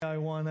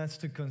want us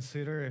to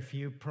consider a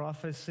few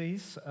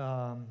prophecies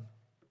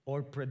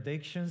or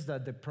predictions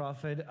that the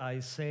prophet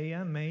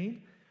Isaiah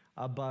made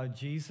about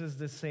Jesus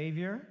the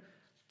Savior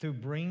to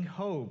bring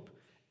hope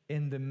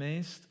in the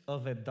midst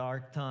of a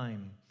dark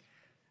time.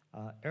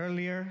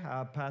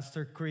 Earlier,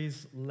 Pastor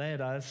Chris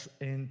led us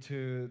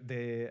into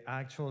the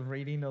actual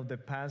reading of the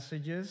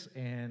passages,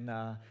 and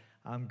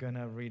I'm going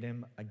to read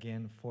them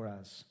again for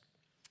us.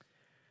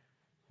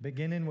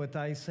 Beginning with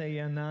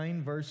Isaiah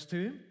 9, verse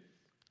 2.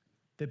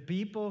 The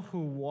people who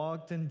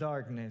walked in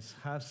darkness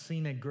have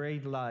seen a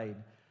great light.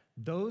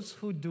 Those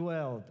who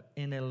dwelled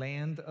in a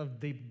land of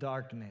deep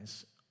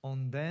darkness,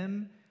 on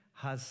them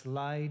has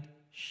light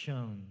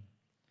shone.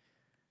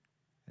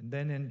 And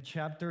then in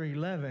chapter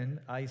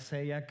 11,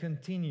 Isaiah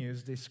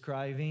continues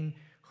describing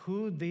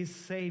who this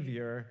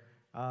Savior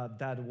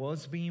that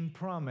was being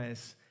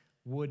promised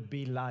would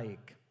be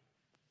like.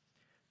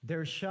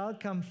 There shall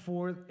come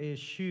forth a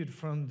shoot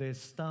from the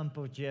stump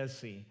of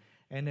Jesse,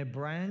 and a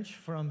branch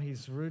from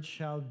his root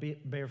shall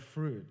bear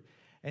fruit.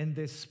 And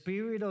the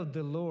Spirit of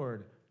the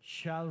Lord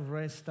shall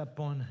rest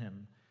upon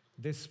him,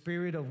 the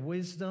Spirit of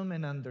wisdom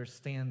and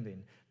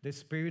understanding, the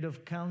Spirit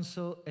of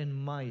counsel and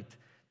might,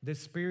 the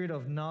Spirit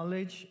of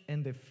knowledge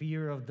and the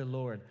fear of the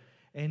Lord.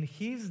 And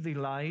his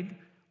delight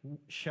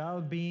shall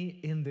be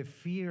in the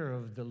fear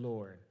of the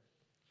Lord.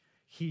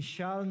 He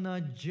shall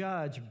not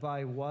judge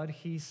by what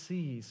he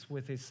sees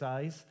with his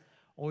eyes,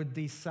 or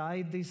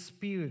decide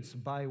disputes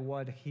by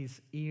what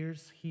his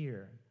ears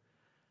hear.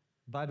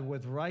 But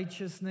with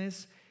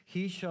righteousness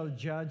he shall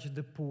judge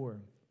the poor,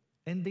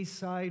 and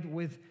decide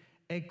with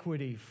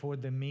equity for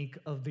the meek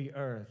of the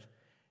earth.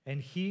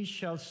 And he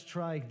shall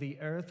strike the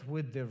earth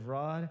with the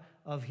rod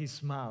of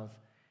his mouth,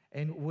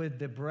 and with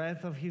the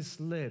breath of his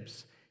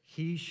lips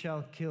he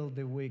shall kill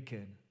the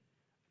wicked.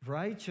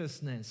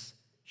 Righteousness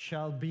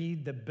shall be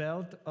the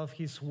belt of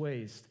his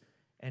waist,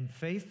 and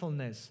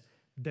faithfulness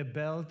the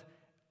belt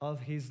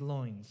of his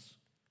loins.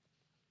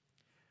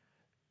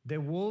 The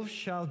wolf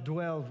shall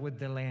dwell with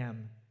the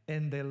lamb,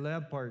 and the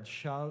leopard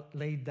shall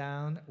lay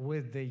down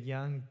with the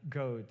young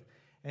goat,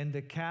 and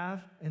the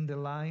calf and the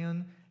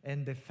lion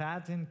and the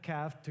fattened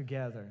calf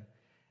together.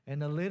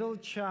 And a little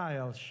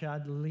child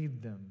shall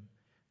lead them.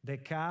 The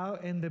cow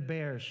and the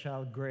bear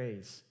shall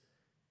graze.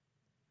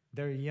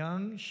 Their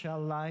young shall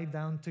lie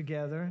down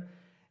together,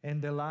 and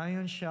the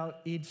lion shall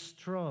eat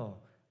straw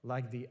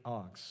like the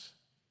ox.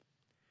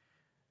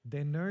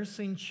 The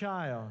nursing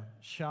child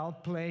shall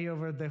play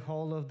over the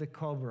hole of the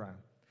cobra,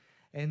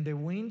 and the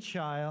weaned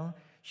child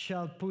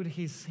shall put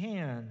his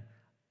hand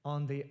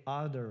on the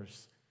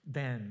adder's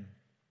den.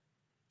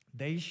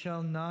 They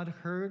shall not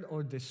hurt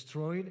or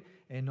destroy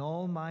in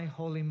all my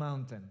holy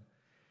mountain,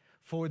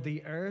 for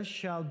the earth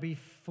shall be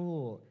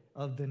full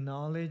of the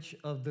knowledge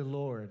of the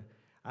Lord,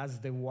 as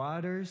the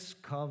waters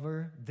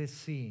cover the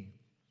sea.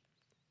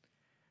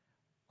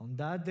 On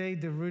that day,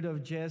 the root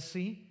of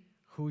Jesse,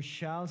 who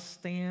shall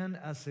stand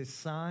as a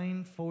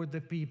sign for the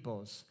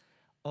peoples,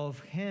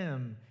 of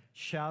him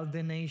shall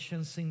the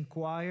nations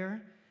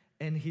inquire,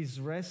 and his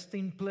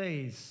resting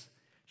place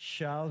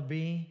shall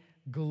be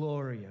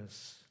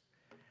glorious.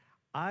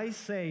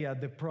 Isaiah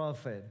the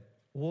prophet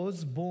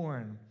was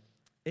born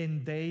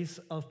in days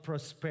of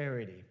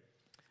prosperity.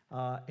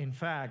 In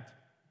fact,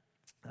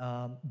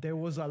 there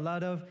was a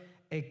lot of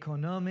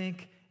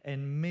economic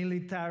and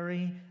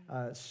military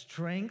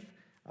strength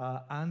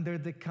under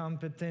the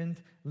competent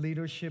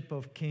leadership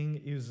of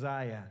King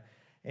Uzziah.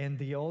 And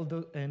the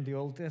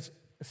Old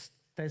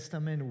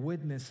Testament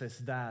witnesses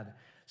that.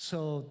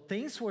 So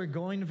things were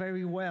going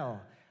very well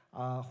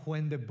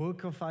when the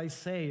book of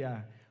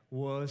Isaiah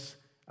was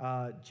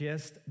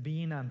just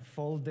being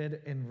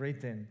unfolded and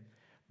written.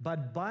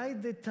 But by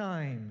the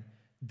time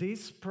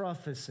these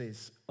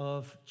prophecies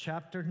of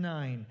chapter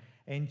 9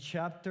 and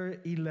chapter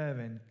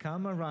 11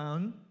 come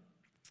around,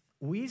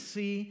 we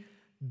see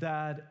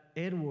that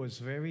it was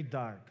very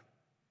dark.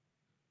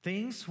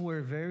 Things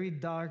were very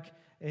dark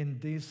in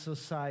this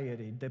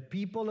society. The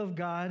people of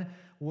God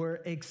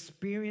were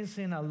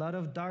experiencing a lot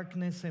of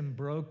darkness and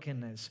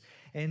brokenness.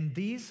 And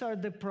these are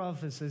the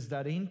prophecies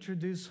that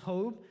introduce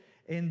hope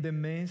in the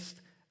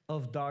midst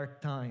of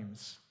dark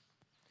times.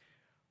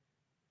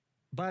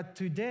 But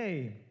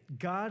today,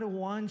 God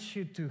wants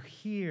you to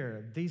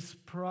hear these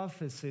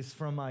prophecies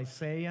from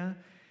Isaiah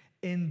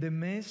in the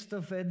midst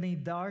of any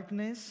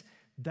darkness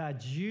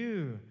that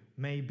you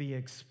may be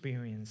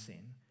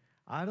experiencing.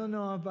 I don't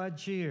know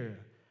about you,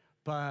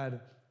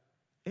 but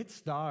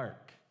it's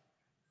dark.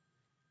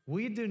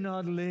 We do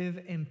not live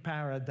in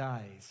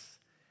paradise.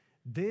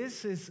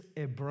 This is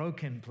a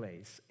broken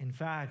place. In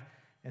fact,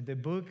 in the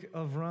book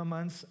of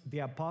Romans, the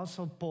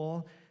Apostle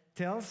Paul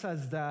tells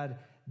us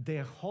that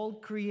the whole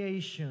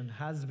creation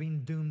has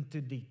been doomed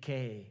to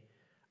decay,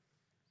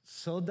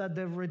 so that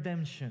the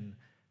redemption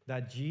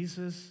that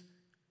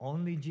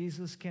only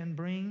Jesus can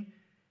bring,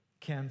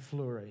 can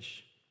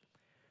flourish.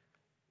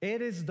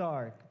 It is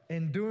dark,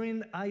 and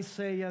during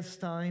Isaiah's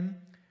time,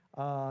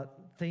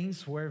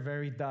 things were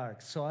very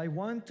dark. So I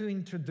want to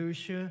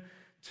introduce you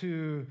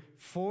to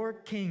 4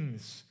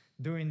 kings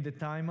during the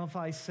time of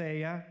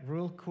Isaiah,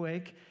 real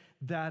quick,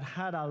 that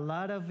had a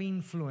lot of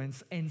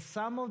influence, and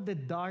some of the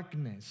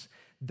darkness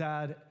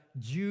that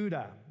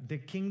Judah, the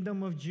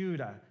kingdom of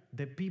Judah,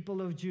 the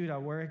people of Judah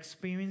were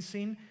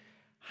experiencing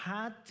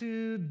had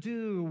to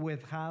do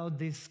with how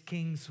these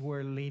kings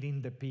were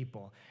leading the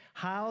people,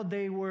 how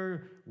they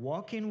were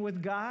walking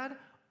with God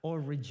or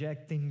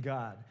rejecting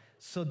God.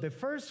 So the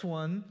first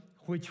one,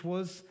 which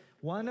was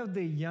one of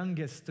the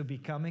youngest to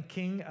become a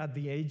king at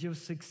the age of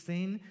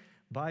 16,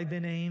 by the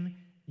name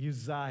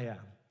Uzziah.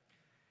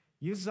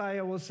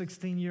 Uzziah was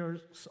 16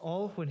 years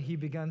old when he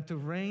began to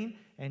reign,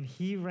 and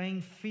he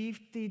reigned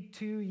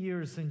 52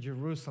 years in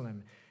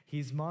Jerusalem.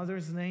 His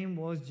mother's name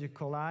was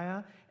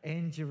Jecoliah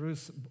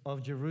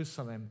of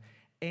Jerusalem.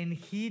 And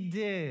he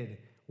did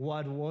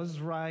what was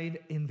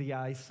right in the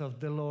eyes of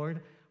the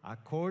Lord,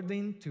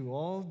 according to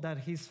all that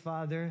his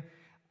father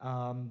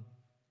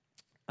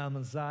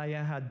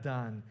Amaziah had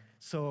done.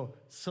 So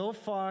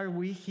far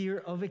we hear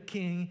of a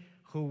king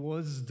who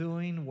was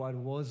doing what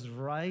was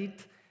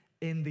right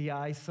in the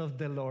eyes of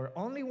the Lord.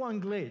 Only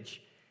one glitch.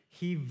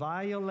 He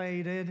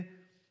violated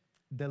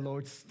the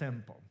Lord's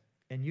temple.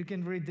 And you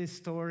can read this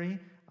story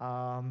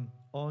on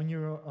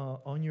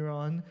your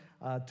own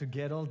to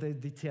get all the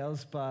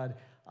details. But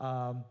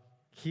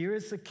here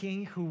is a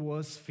king who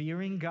was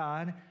fearing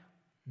God,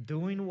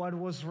 doing what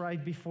was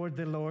right before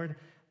the Lord.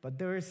 But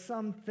there are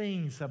some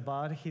things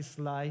about his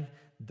life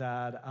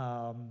that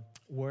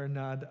were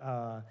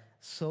not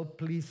so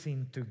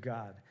pleasing to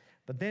God.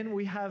 But then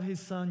we have his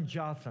son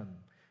Jotham.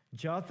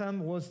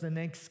 Jotham was the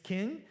next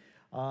king.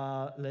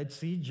 Let's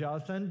see,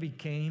 Jotham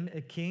became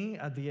a king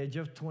at the age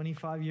of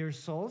 25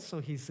 years old.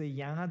 So he's a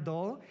young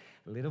adult,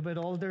 a little bit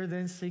older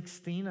than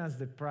 16 as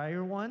the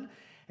prior one.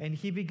 And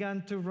he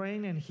began to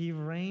reign, and he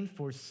reigned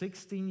for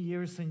 16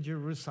 years in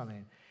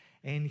Jerusalem.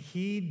 And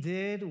he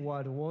did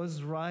what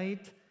was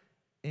right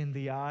in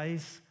the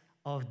eyes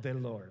of the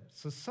Lord.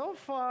 So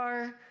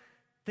far,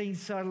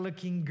 things are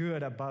looking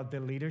good about the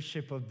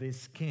leadership of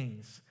these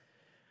kings.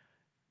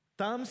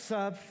 Thumbs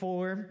up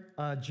for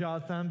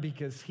Jotham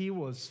because he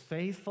was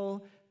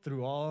faithful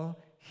through all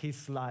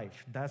his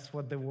life. That's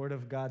what the Word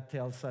of God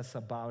tells us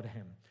about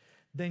him.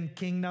 Then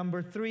king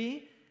number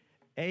 3,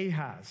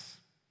 Ahaz.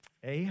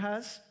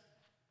 Ahaz,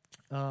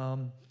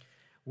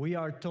 we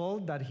are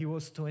told that he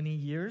was 20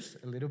 years,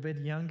 a little bit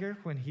younger,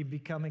 when he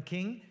became a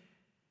king.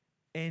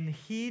 And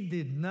he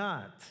did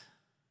not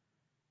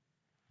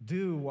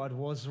do what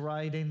was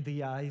right in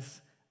the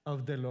eyes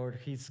of the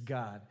Lord his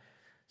God.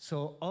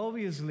 So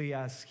obviously,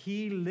 as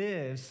he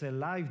lives a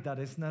life that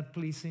is not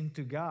pleasing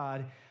to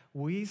God,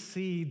 we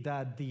see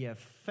that the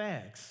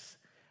effects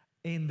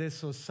in the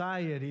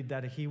society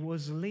that he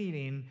was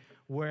leading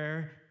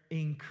were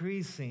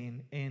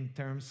increasing in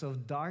terms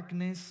of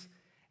darkness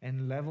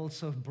and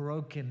levels of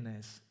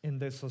brokenness in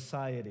the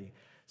society.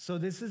 So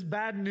this is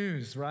bad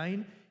news,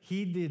 right?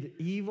 He did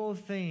evil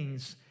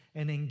things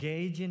and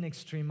engaged in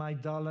extreme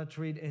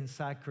idolatry and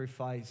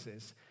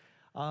sacrifices.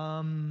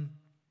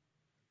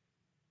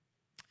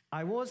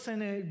 I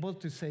wasn't able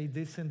to say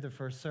this in the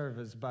first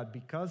service, but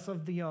because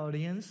of the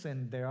audience,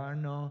 and there are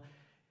no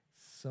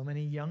so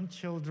many young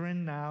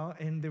children now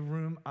in the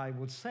room, I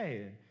would say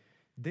it.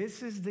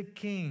 This is the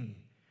king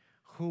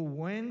who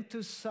went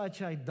to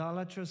such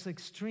idolatrous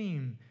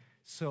extreme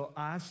so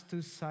as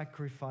to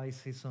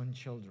sacrifice his own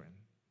children.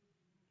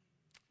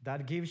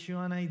 That gives you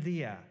an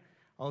idea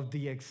of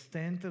the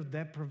extent of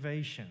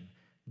deprivation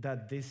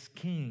that this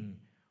king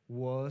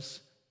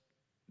was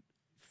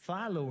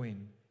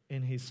following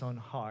in his own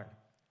heart.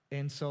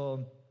 And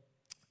so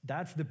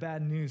that's the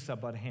bad news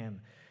about him.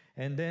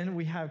 And then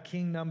we have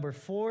king number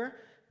 4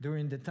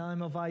 during the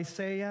time of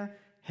Isaiah,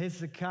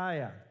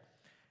 Hezekiah.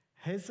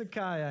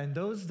 Hezekiah, in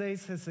those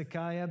days,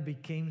 Hezekiah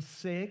became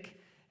sick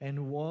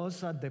and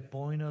was at the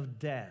point of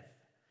death.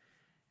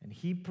 And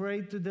he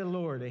prayed to the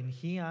Lord, and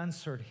he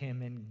answered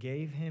him and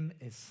gave him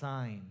a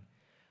sign.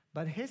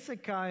 But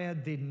Hezekiah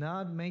did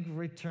not make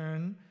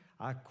return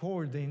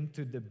according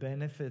to the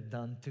benefit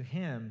done to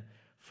him,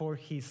 for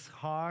his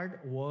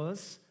heart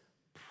was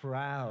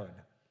proud.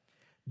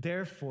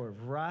 Therefore,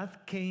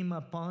 wrath came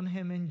upon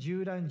him in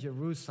Judah and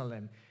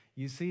Jerusalem.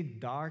 You see,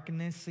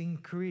 darkness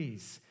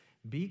increased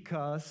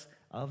because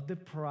of the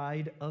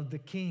pride of the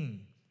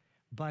king.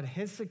 But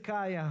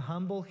Hezekiah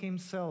humbled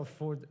himself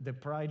for the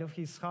pride of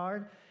his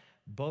heart,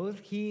 both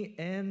he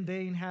and the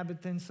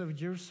inhabitants of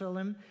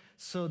Jerusalem,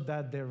 so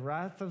that the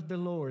wrath of the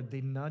Lord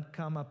did not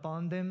come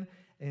upon them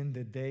in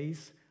the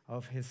days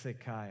of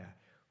Hezekiah.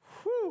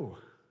 Whew!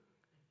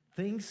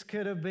 Things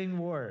could have been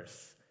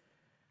worse.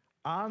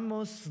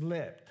 Almost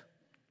slipped.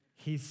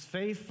 His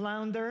faith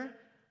floundered,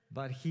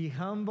 but he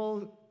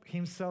humbled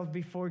himself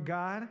before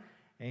God,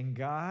 and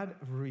God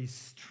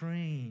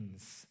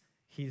restrains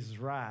his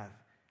wrath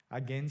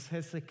against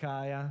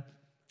Hezekiah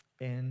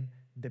and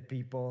the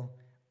people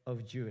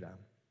of Judah.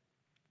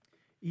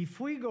 If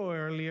we go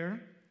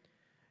earlier,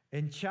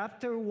 in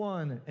chapter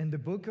 1 in the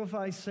book of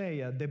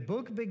Isaiah, the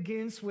book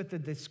begins with a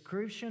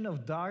description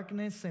of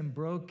darkness and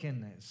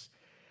brokenness.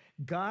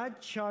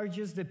 God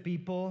charges the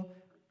people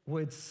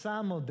with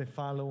some of the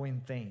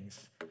following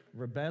things: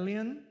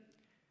 rebellion,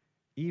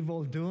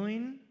 evil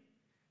doing,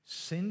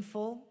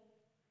 sinful,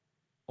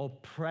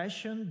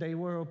 oppression. They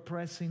were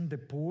oppressing the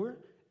poor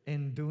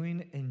and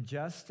doing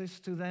injustice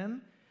to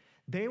them.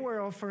 They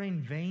were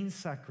offering vain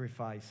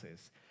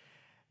sacrifices.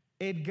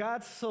 It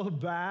got so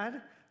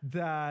bad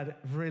that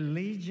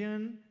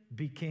religion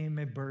became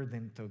a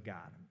burden to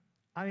God.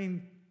 I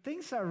mean,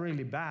 things are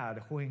really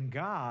bad when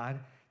God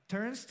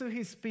turns to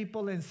his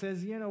people and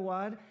says, you know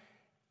what?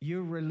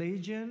 Your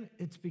religion,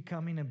 it's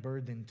becoming a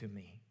burden to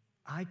me.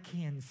 I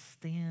can't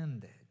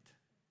stand it.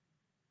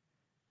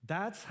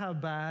 That's how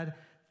bad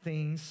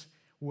things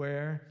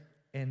were,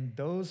 and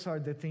those are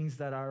the things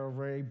that are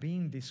already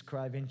being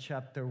described in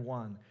chapter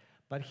 1.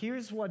 But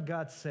here's what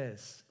God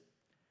says.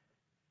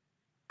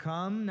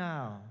 Come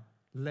now,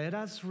 let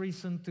us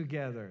reason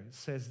together,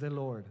 says the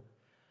Lord.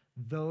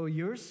 Though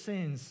your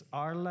sins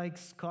are like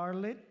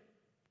scarlet,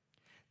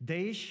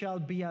 they shall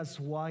be as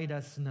white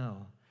as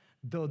snow.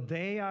 Though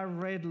they are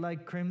red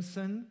like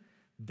crimson,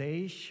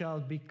 they shall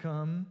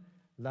become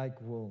like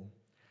wool.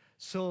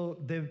 So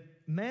the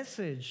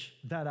message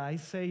that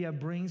Isaiah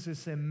brings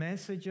is a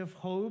message of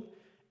hope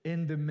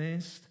in the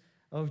midst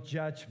of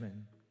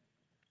judgment.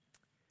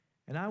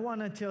 And I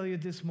want to tell you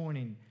this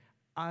morning,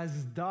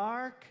 as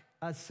dark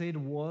as it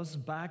was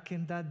back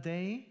in that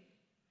day,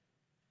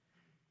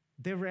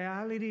 the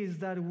reality is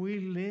that we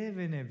live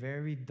in a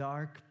very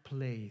dark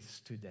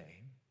place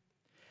today.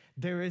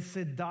 There is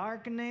a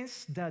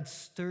darkness that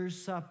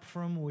stirs up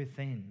from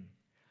within.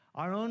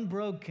 Our own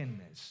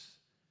brokenness,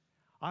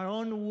 our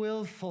own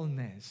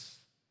willfulness,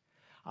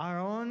 our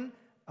own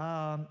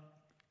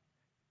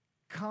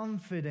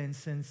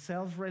confidence and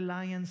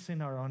self-reliance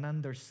in our own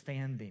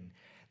understanding.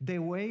 The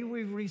way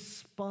we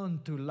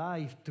respond to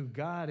life, to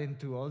God, and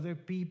to other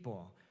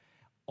people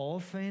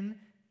often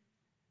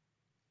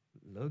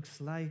looks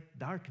like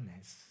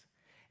darkness.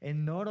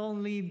 And not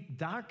only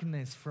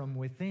darkness from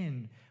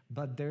within,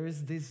 but there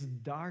is this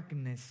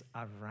darkness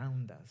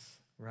around us,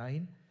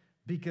 right?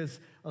 Because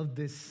of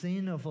the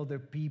sin of other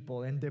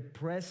people and the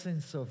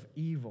presence of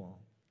evil.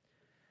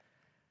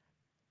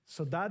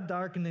 So that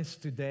darkness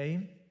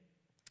today,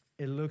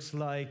 it looks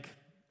like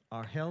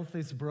our health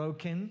is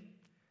broken,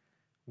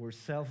 we're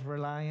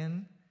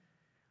self-reliant,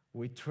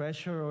 we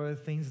treasure other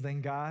things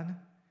than God,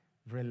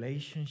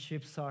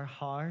 relationships are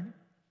hard.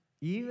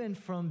 Even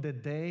from the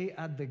day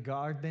at the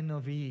Garden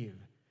of Eve,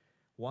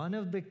 one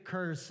of the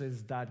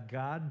curses that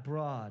God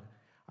brought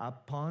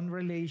upon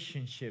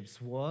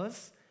relationships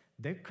was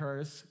the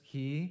curse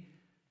he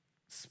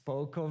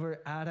spoke over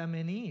Adam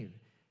and Eve.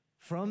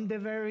 From the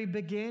very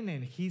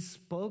beginning, he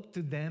spoke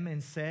to them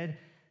and said,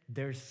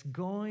 there's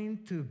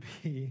going to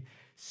be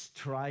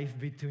strife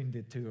between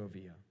the two of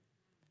you.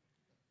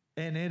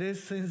 And it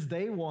is since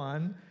day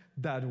one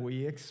that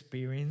we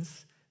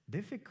experience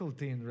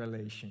difficulty in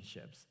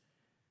relationships.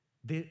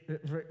 The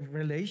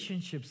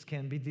relationships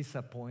can be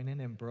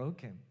disappointing and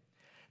broken.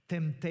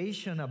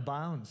 Temptation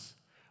abounds.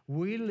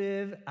 We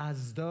live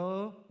as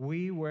though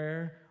we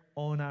were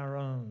on our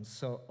own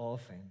so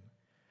often.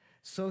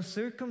 So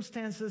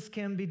circumstances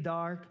can be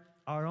dark.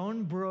 Our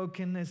own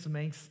brokenness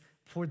makes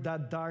for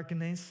that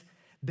darkness.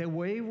 The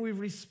way we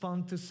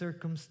respond to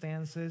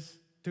circumstances,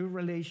 to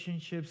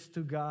relationships,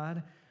 to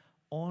God,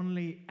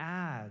 only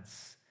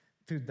adds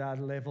to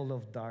that level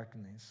of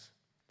darkness.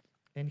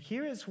 And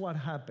here is what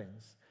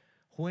happens.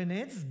 When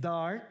it's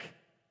dark,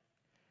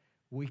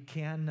 we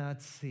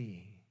cannot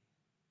see.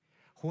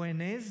 When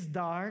it's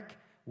dark,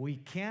 we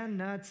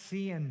cannot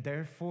see, and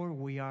therefore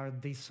we are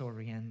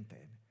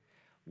disoriented.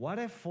 What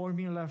a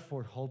formula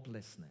for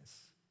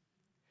hopelessness.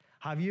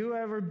 Have you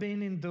ever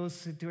been in those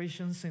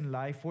situations in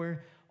life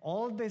where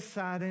all of a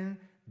sudden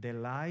the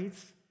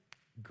lights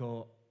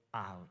go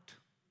out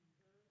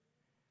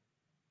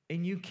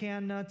and you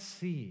cannot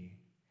see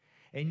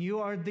and you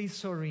are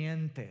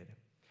disoriented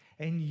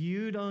and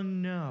you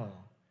don't know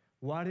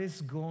what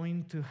is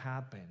going to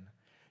happen?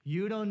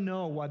 You don't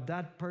know what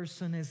that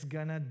person is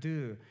gonna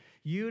do.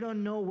 You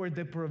don't know where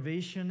the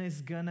provision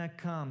is gonna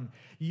come.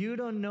 You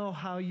don't know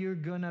how you're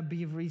gonna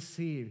be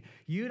received.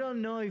 You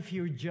don't know if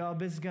your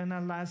job is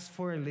gonna last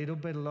for a little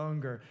bit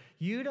longer.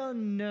 You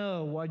don't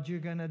know what you're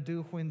gonna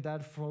do when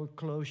that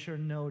foreclosure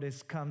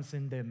notice comes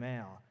in the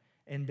mail.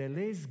 And the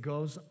list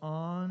goes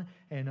on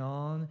and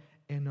on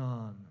and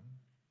on.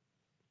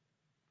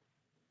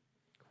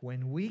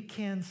 When we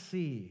can't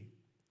see,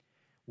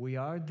 we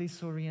are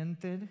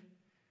disoriented,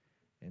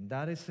 and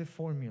that is a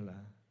formula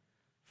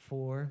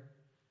for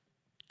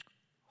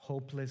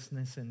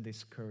hopelessness and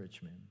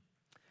discouragement.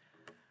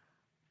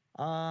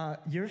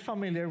 You're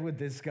familiar with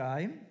this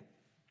guy.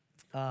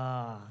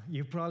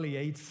 You probably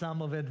ate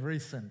some of it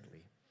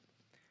recently.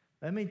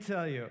 Let me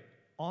tell you,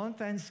 on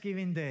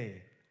Thanksgiving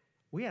Day,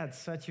 we had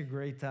such a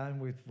great time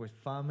with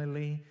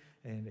family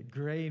and a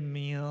great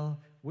meal.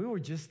 We were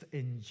just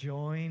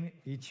enjoying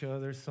each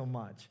other so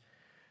much.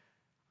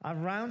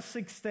 Around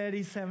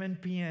 6:30, 7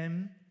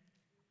 p.m.,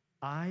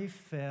 I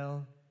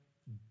felt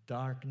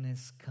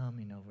darkness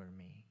coming over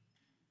me.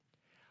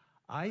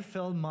 I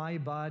felt my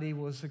body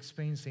was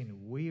experiencing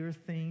weird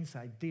things.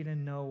 I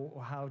didn't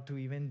know how to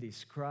even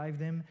describe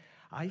them.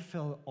 I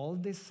felt all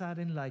of a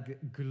sudden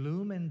like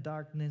gloom and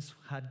darkness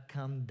had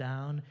come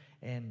down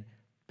and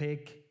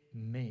picked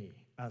me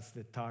as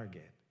the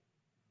target.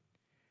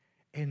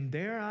 And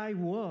there I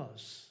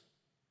was.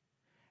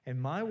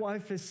 And my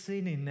wife is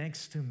sitting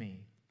next to me.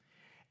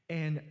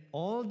 And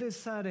all of a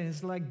sudden,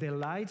 it's like the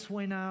lights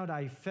went out.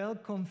 I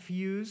felt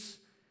confused.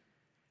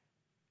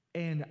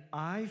 And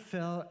I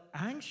felt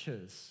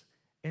anxious.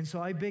 And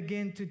so I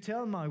began to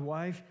tell my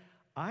wife,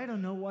 I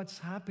don't know what's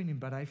happening,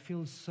 but I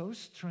feel so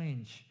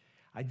strange.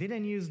 I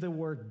didn't use the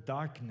word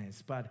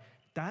darkness, but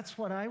that's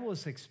what I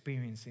was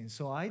experiencing.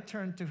 So I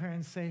turned to her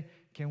and said,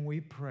 can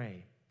we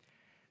pray?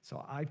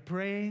 So I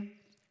pray.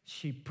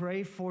 She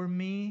prayed for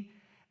me.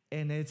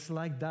 And it's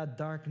like that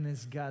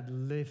darkness got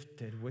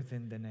lifted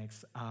within the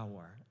next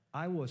hour.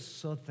 I was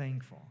so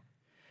thankful.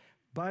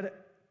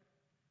 But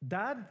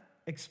that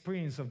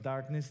experience of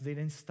darkness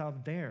didn't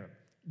stop there.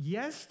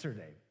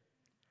 Yesterday,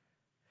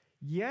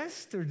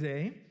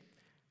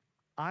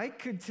 I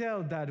could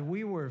tell that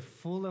we were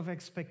full of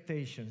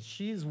expectations.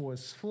 She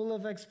was full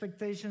of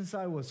expectations.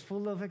 I was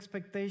full of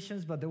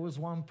expectations. But there was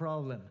one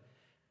problem.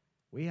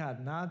 We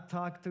had not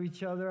talked to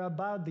each other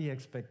about the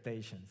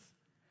expectations.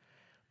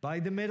 By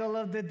the middle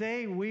of the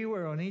day, we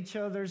were on each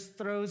other's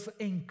throats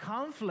in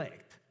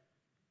conflict.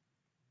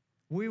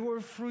 We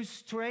were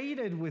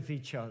frustrated with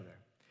each other.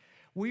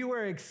 We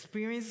were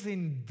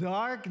experiencing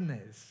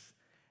darkness.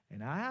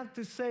 And I have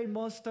to say,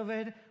 most of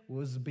it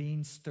was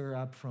being stirred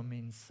up from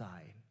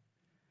inside.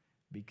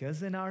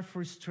 Because in our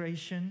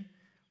frustration,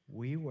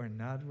 we were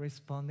not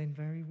responding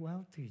very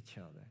well to each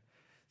other.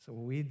 So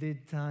we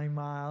did time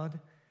out,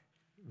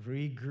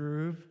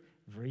 regroup,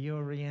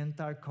 reorient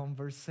our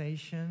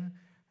conversation,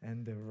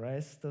 and the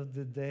rest of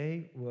the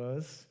day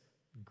was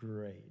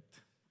great.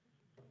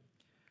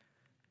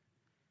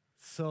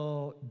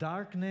 So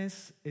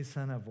darkness is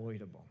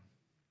unavoidable.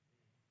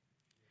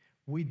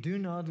 We do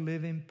not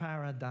live in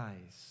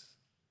paradise.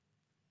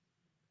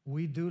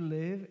 We do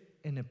live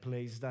in a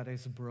place that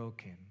is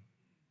broken.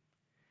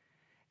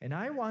 And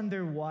I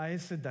wonder why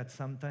is it that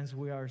sometimes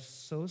we are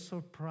so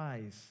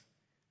surprised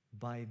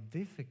by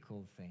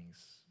difficult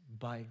things,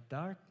 by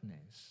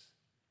darkness,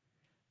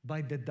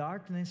 by the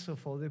darkness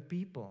of other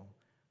people,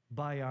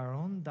 by our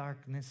own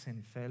darkness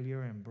and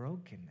failure and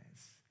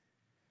brokenness.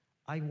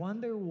 I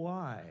wonder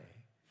why,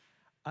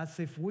 as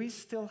if we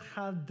still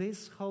have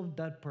this hope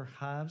that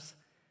perhaps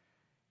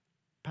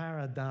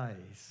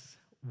paradise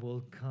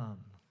will come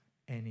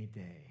any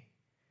day.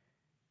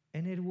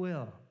 And it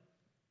will,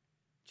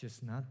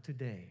 just not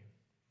today,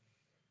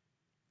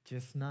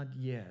 just not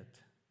yet.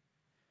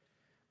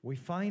 We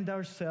find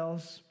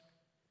ourselves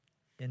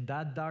in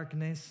that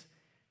darkness,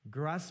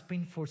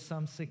 grasping for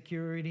some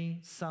security,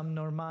 some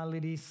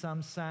normality,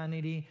 some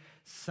sanity,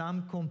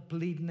 some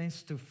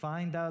completeness, to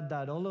find out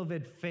that all of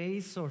it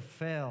fades or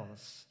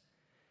fails.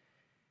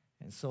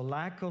 And so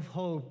lack of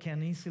hope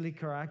can easily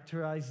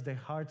characterize the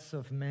hearts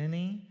of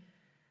many,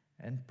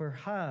 and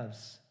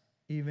perhaps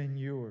even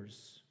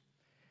yours.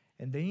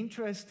 And the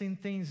interesting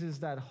thing is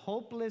that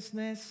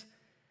hopelessness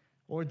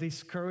or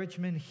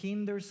discouragement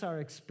hinders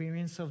our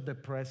experience of the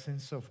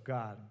presence of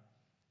God.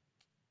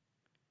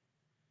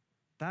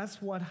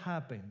 That's what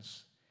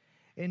happens.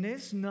 And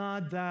it's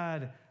not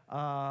that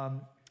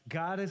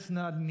God is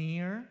not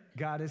near,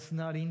 God is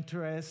not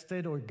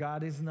interested, or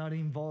God is not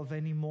involved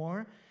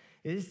anymore.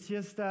 It's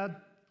just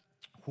that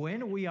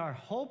when we are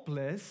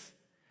hopeless,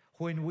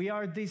 when we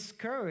are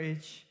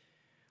discouraged,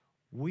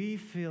 we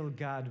feel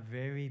God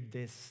very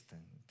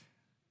distant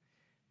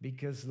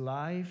because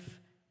life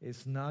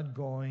is not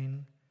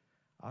going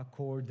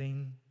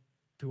according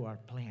to our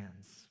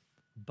plans.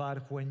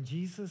 But when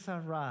Jesus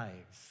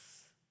arrives,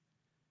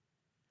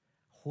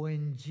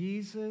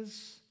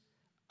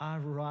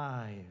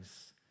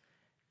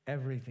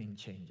 everything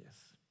changes.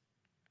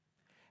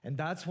 And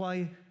that's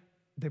why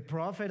the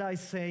prophet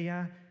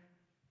Isaiah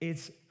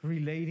is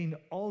relating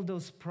all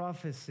those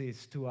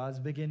prophecies to us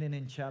beginning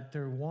in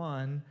chapter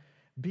 1,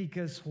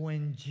 because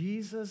when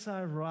Jesus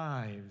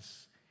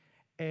arrives,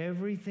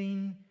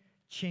 everything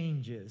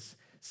changes.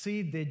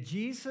 See, the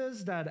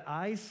Jesus that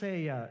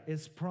Isaiah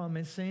is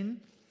promising,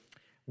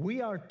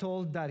 we are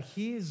told that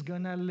he is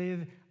going to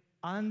live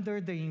under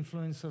the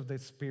influence of the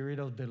Spirit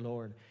of the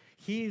Lord.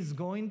 He is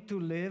going to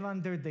live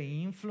under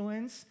the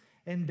influence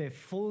and the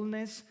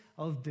fullness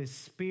of the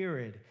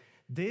Spirit.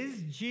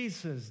 This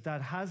Jesus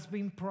that has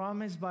been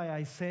promised by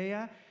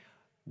Isaiah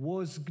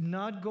was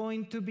not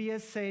going to be a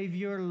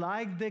savior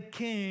like the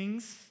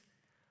kings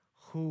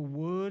who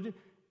would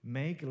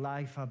make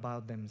life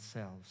about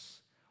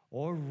themselves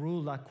or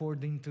rule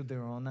according to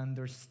their own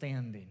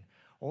understanding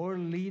or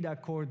lead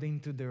according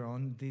to their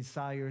own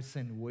desires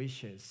and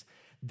wishes.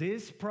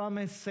 This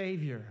promised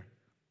Savior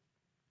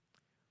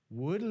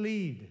would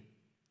lead,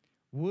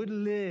 would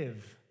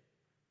live,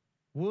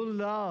 would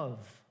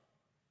love,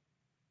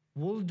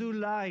 will do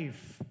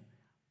life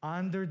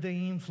under the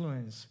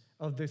influence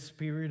of the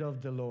Spirit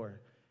of the Lord.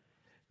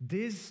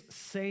 this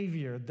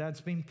Savior that's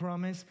been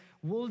promised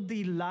will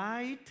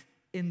delight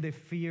in the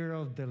fear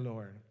of the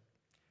Lord.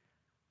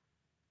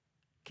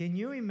 Can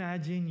you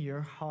imagine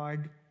your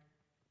heart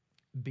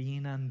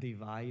being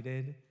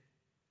undivided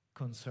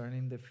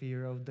concerning the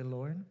fear of the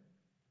Lord?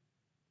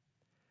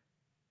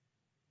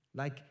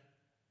 Like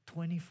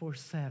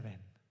 24/7,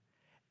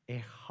 a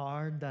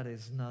heart that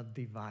is not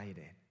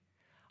divided.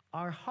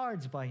 Our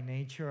hearts by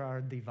nature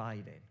are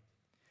divided.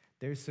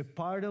 There's a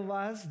part of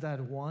us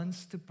that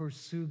wants to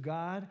pursue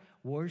God,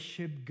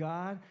 worship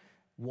God,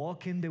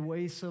 walk in the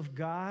ways of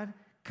God,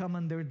 come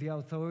under the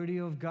authority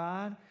of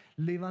God,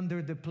 live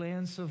under the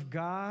plans of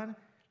God,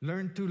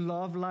 learn to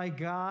love like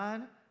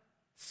God,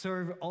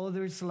 serve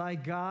others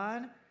like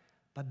God.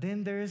 But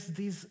then there's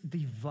this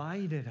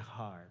divided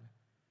heart.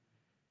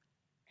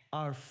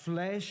 Our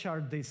flesh,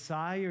 our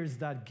desires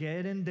that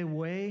get in the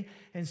way,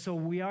 and so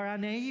we are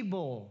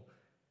unable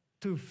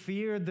to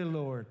fear the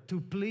Lord,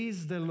 to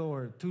please the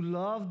Lord, to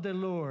love the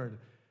Lord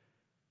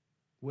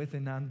with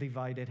an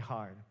undivided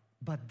heart.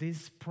 But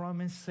this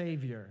promised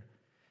Savior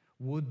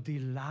would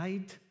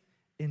delight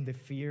in the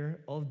fear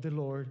of the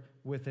Lord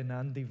with an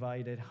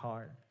undivided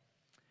heart.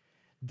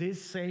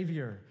 This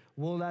Savior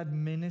will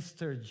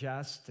administer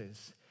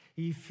justice.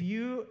 If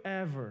you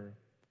ever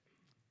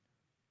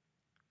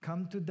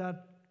come to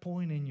that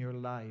point in your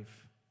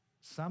life,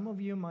 some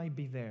of you might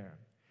be there,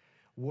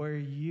 where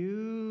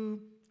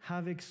you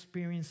have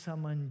experienced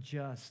some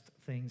unjust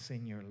things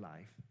in your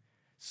life,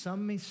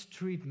 some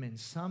mistreatment,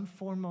 some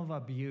form of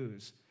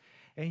abuse,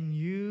 and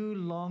you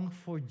long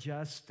for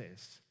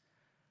justice.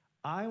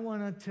 I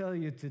want to tell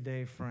you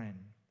today, friend,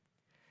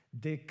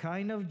 the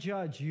kind of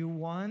judge you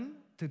want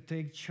to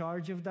take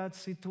charge of that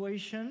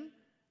situation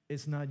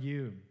is not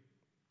you.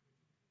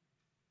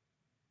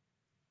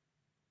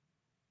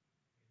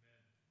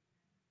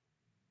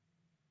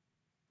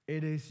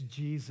 It is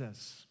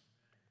Jesus.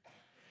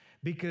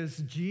 Because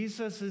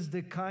Jesus is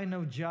the kind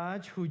of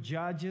judge who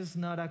judges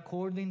not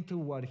according to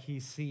what he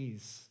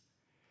sees.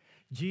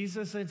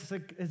 Jesus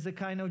is the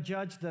kind of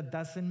judge that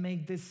doesn't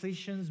make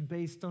decisions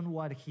based on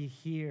what he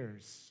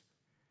hears.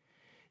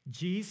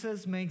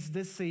 Jesus makes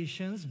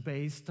decisions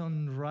based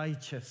on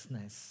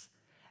righteousness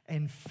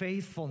and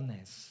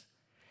faithfulness.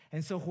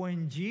 And so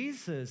when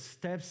Jesus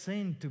steps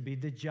in to be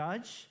the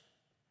judge,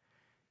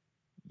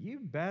 you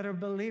better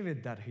believe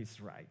it that he's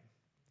right.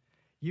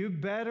 You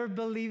better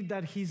believe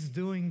that he's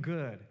doing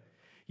good.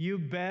 You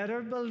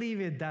better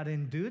believe it that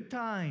in due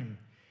time,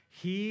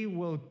 he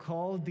will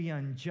call the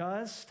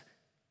unjust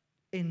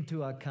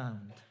into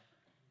account.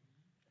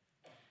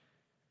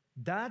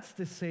 That's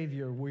the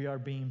Savior we are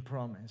being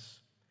promised.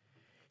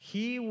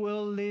 He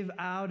will live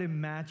out a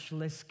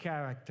matchless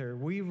character.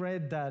 We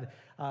read that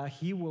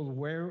he will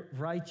wear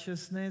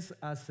righteousness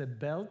as a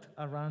belt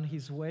around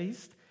his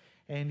waist,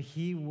 and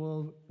he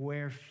will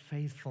wear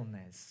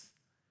faithfulness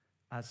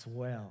as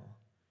well.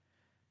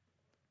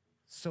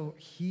 So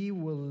he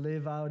will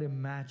live out a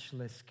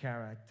matchless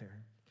character.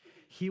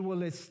 He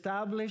will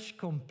establish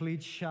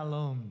complete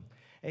shalom,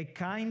 a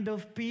kind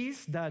of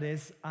peace that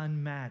is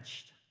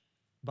unmatched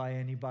by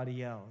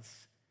anybody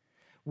else.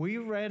 We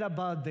read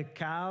about the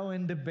cow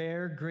and the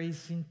bear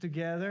grazing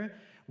together.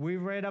 We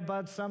read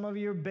about some of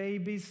your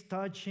babies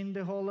touching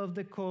the hole of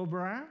the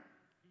cobra.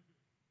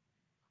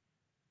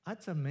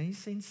 That's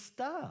amazing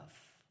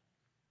stuff.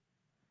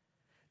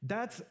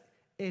 That's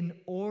an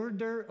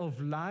order of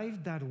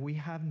life that we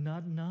have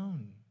not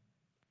known.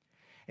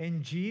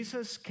 And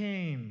Jesus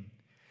came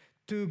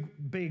to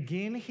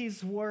begin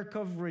his work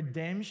of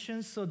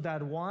redemption so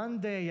that one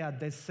day at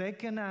the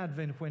second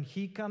advent, when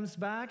he comes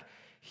back,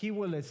 he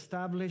will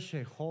establish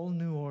a whole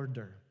new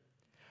order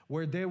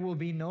where there will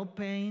be no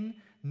pain,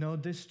 no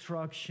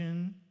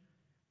destruction,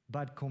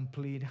 but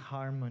complete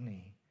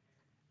harmony.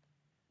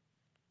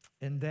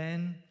 And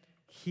then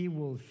he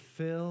will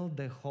fill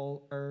the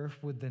whole earth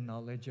with the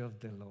knowledge of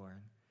the Lord.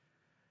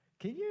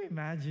 Can you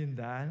imagine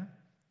that?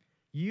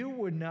 You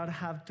would not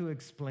have to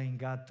explain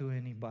God to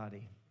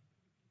anybody.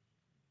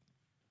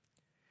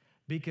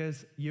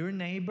 Because your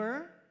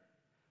neighbor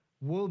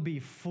will be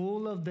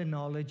full of the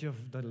knowledge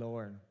of the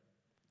Lord.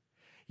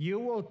 You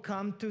will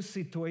come to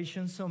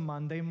situations on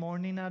Monday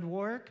morning at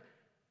work,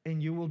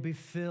 and you will be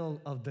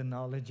filled of the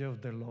knowledge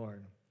of the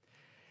Lord.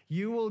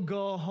 You will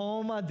go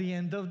home at the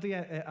end of the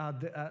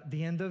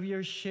end of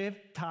your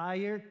shift,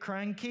 tired,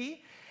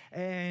 cranky,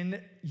 and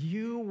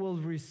you will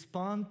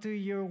respond to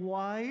your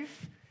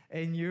wife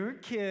and your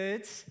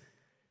kids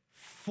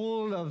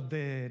full of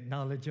the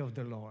knowledge of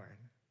the Lord.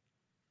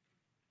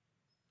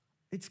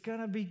 It's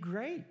going to be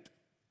great.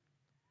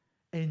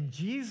 And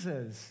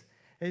Jesus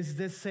is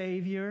the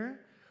Savior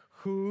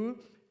who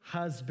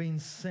has been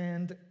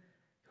sent,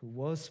 who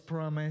was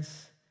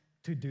promised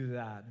to do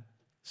that.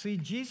 See,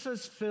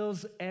 Jesus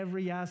fills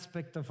every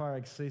aspect of our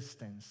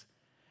existence,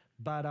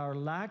 but our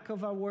lack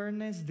of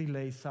awareness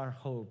delays our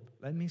hope.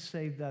 Let me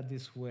say that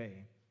this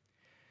way.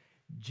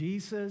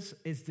 Jesus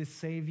is the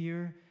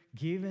Savior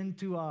given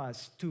to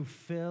us to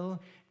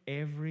fill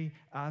every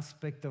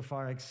aspect of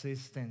our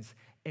existence,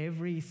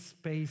 every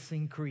space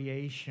in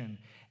creation,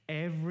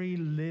 every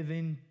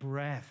living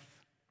breath.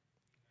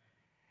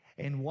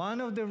 And one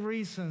of the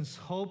reasons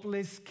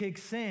hopeless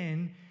kicks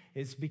in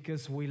is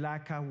because we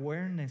lack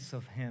awareness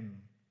of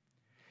Him.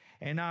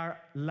 And our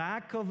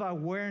lack of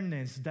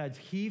awareness that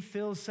He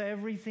fills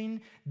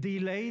everything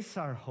delays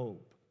our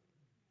hope.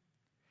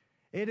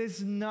 It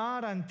is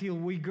not until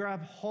we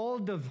grab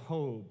hold of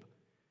hope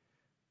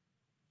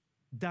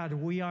that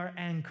we are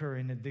anchored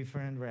in a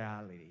different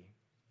reality.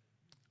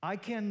 I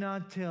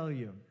cannot tell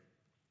you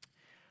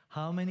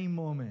how many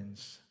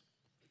moments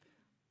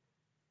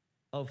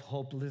of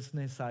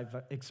hopelessness I've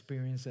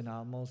experienced in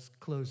almost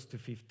close to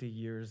 50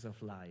 years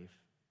of life.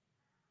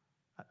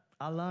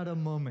 A lot of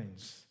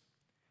moments.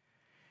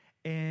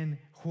 And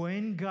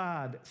when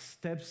God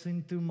steps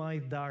into my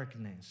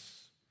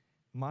darkness,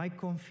 my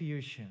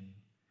confusion,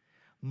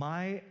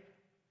 my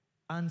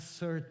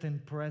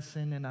uncertain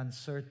present and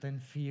uncertain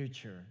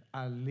future,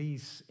 at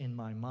least in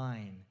my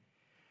mind,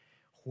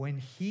 when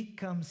He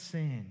comes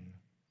in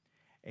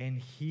and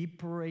He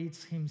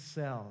parades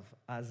Himself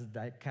as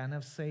that kind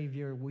of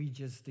Savior we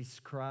just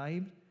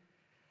described,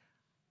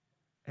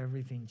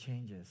 everything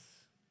changes.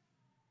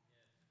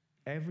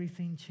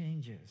 Everything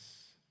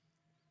changes.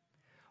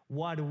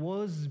 What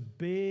was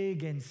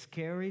big and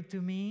scary to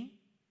me,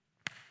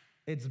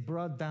 it's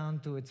brought down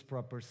to its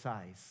proper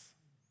size.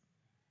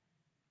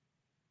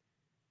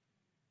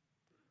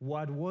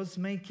 What was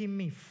making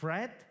me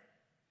fret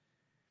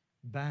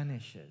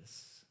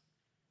vanishes.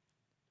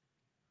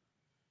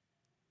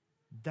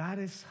 That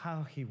is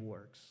how He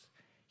works.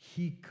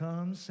 He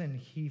comes and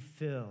He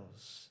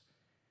fills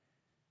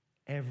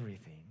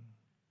everything.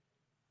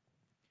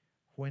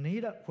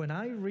 When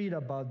I read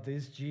about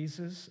this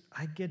Jesus,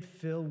 I get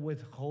filled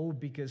with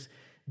hope because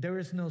there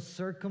is no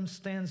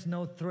circumstance,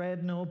 no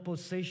threat, no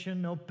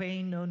opposition, no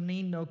pain, no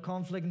need, no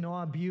conflict, no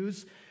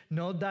abuse,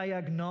 no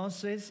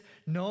diagnosis,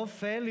 no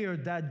failure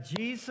that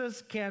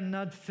Jesus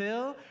cannot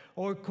fill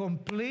or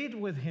complete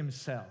with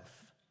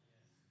Himself.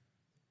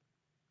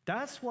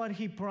 That's what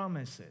He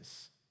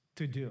promises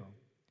to do.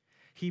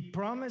 He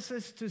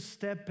promises to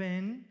step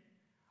in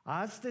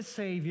as the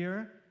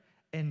Savior,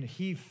 and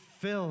He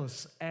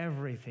fills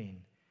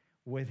everything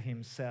with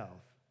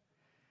Himself.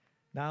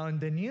 Now, in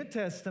the New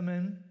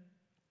Testament,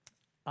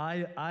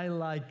 I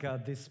like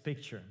this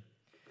picture.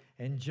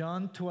 In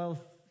John 12,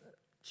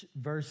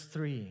 verse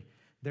 3,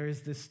 there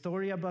is the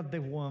story about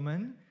the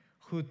woman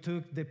who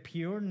took the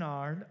pure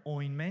nard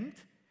ointment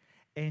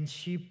and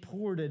she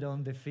poured it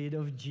on the feet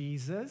of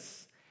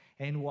Jesus.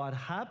 And what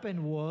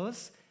happened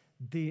was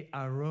the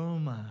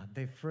aroma,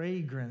 the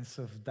fragrance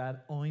of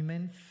that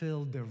ointment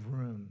filled the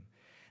room.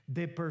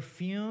 The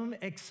perfume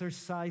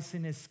exercised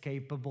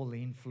inescapable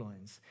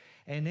influence.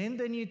 And in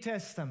the New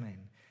Testament,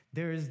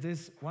 there is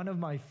this, one of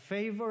my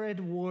favorite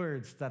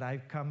words that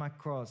I've come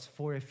across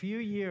for a few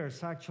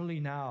years, actually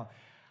now.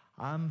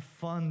 I'm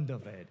fond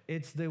of it.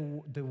 It's the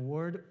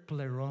word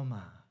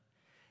pleroma.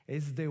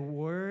 It's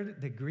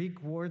the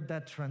Greek word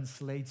that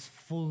translates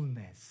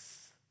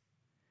fullness.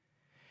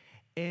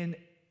 And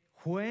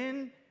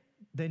when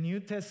the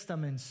New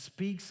Testament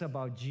speaks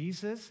about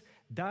Jesus,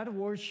 that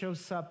word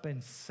shows up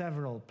in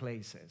several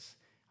places.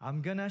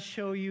 I'm going to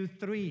show you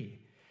 3.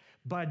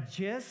 But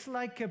just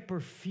like a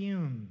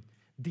perfume,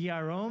 the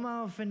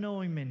aroma of an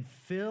ointment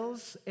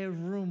fills a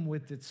room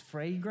with its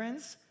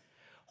fragrance.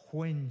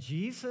 When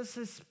Jesus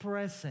is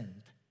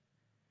present,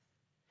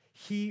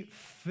 He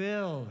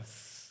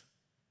fills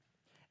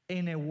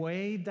in a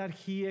way that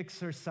He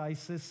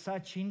exercises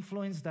such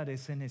influence that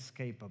is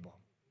inescapable.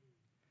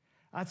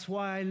 That's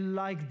why I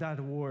like that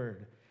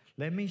word.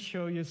 Let me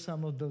show you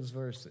some of those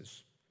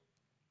verses.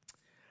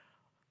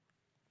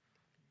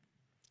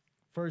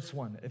 First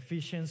one,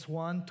 Ephesians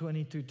 1,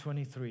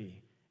 22-23.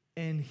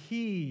 And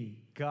He,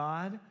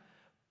 God,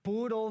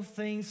 put all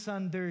things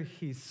under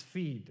His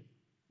feet.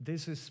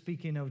 This is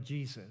speaking of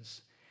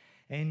Jesus.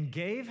 And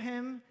gave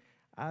Him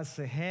as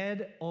a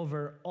head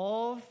over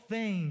all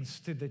things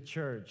to the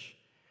church,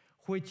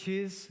 which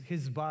is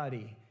His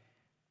body,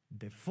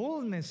 the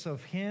fullness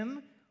of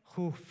Him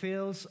who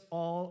fills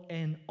all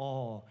in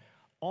all.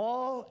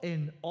 All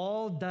in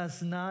all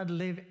does not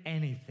leave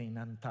anything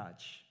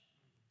untouched.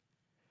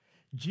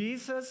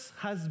 Jesus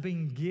has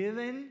been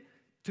given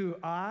to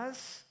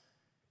us,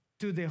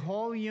 to the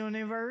whole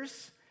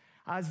universe,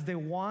 as the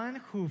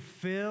one who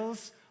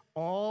fills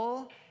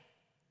all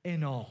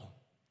in all.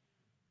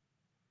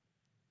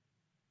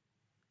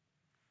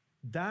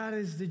 That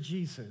is the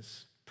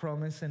Jesus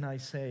promised in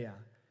Isaiah.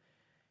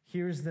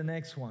 Here's the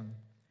next one.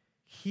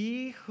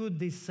 He who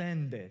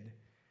descended,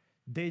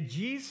 the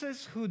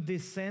Jesus who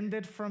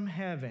descended from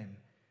heaven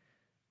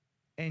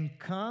and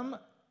come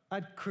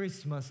at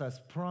Christmas as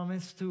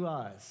promised to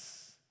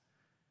us,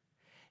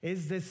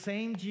 is the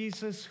same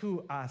Jesus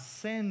who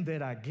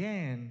ascended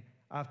again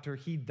after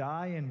He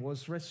died and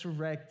was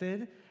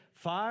resurrected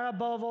far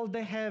above all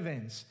the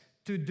heavens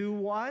to do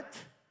what?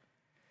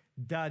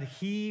 That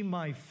He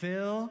might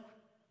fill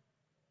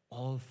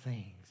all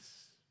things.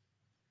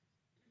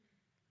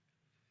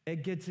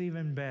 It gets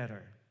even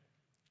better.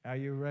 Are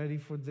you ready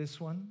for this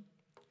one?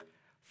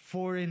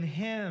 For in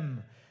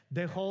him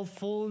the whole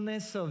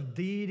fullness of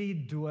deity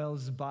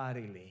dwells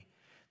bodily.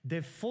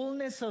 The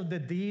fullness of the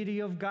deity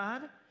of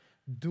God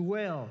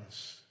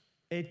dwells.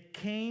 It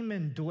came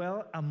and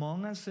dwelt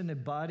among us in a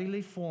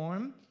bodily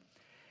form,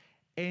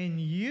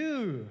 and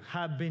you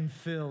have been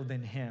filled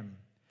in him,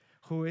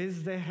 who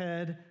is the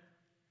head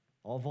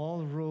of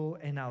all rule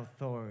and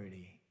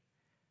authority.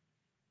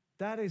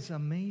 That is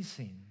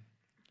amazing.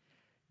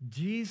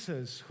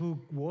 Jesus, who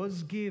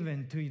was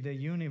given to the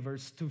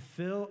universe to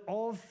fill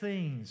all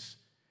things,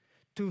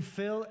 to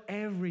fill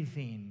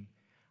everything,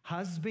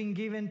 has been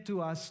given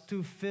to us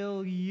to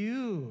fill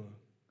you.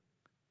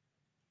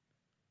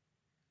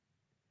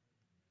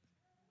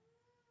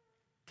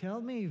 Tell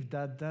me if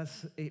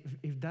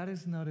that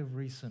is not a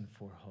reason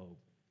for hope.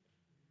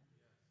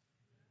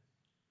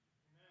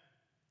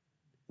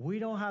 We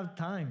don't have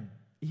time,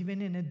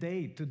 even in a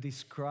day, to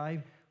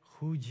describe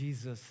who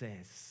Jesus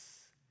is.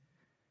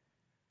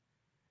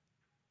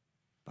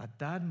 But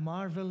that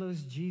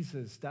marvelous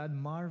Jesus, that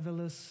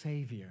marvelous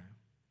Savior,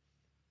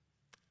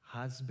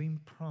 has been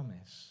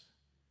promised.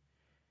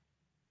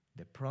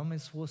 The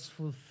promise was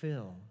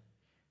fulfilled.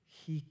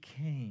 He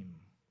came,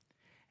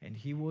 and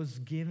he was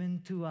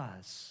given to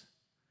us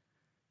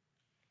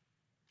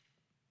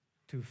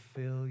to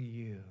fill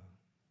you.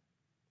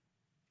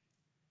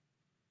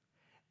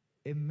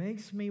 It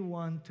makes me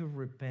want to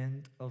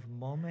repent of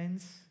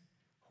moments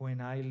when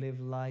I live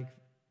life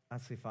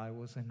as if I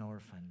was an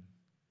orphan.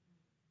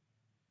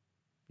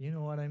 You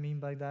know what I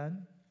mean by that?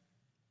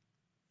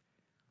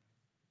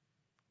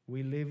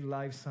 We live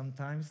life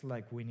sometimes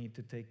like we need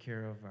to take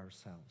care of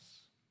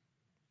ourselves.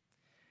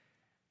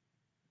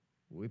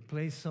 We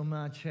place so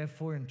much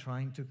effort in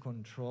trying to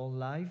control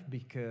life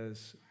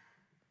because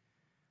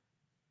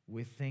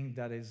we think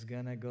that it's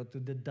going to go to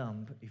the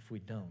dump if we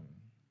don't.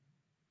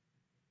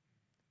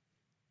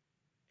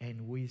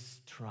 And we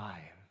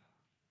strive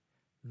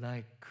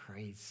like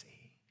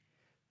crazy,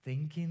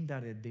 thinking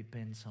that it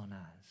depends on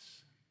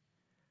us,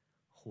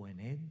 when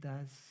it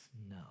does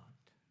not.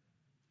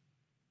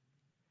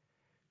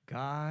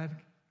 God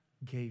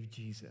gave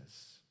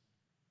Jesus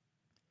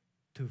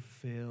to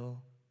fill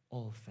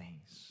all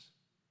things.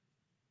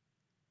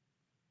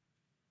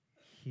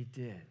 He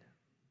did.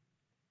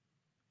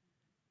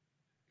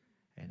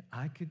 And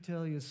I could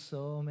tell you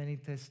so many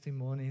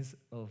testimonies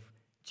of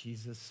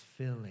Jesus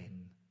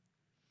filling.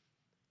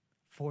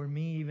 For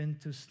me, even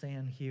to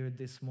stand here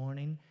this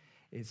morning,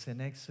 it's an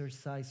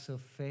exercise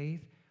of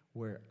faith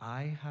where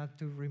I have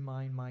to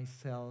remind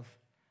myself,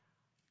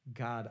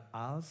 God,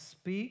 I'll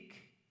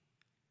speak,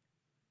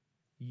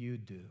 you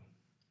do.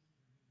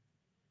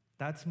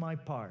 That's my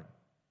part.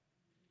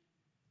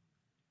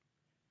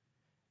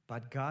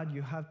 But God,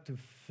 you have to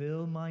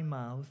fill my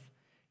mouth,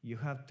 you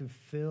have to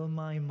fill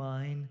my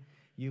mind,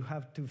 you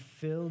have to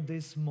fill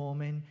this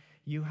moment,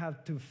 you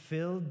have to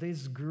fill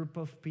this group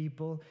of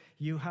people,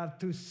 you have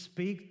to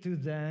speak to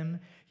them,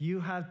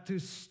 you have to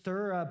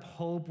stir up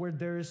hope where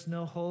there is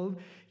no hope,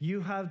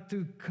 you have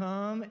to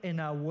come and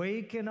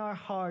awaken our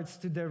hearts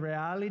to the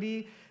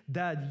reality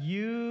that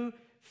you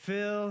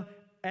fill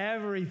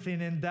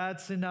everything, and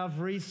that's enough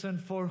reason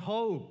for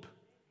hope.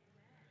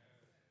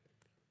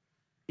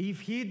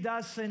 If he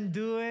doesn't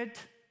do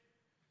it,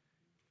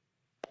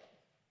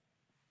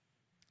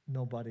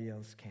 nobody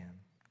else can.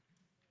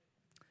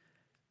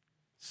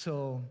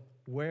 So,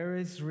 where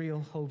is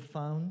real hope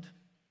found?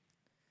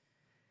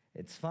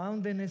 It's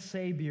found in a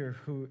Savior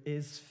who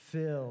is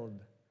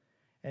filled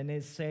and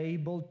is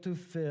able to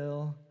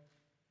fill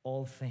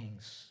all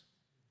things.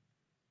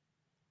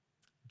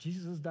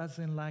 Jesus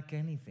doesn't lack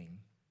anything.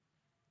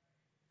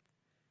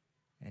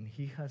 And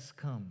he has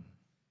come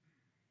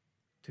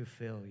to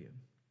fill you.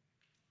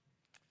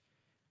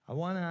 I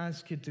want to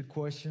ask you 2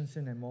 questions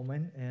in a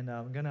moment, and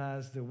I'm going to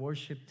ask the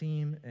worship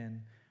team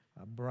and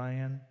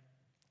Brian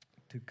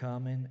to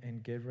come in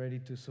and get ready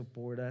to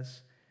support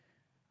us.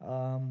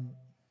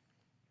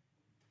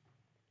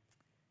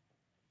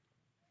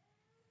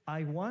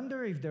 I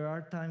wonder if there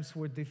are times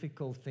where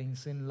difficult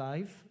things in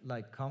life,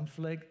 like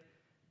conflict,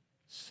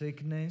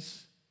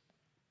 sickness,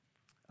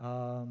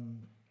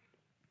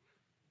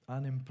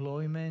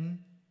 unemployment,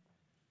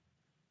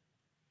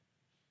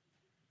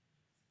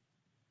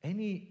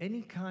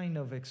 any kind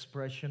of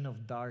expression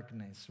of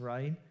darkness,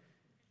 right?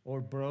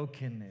 Or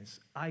brokenness.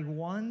 I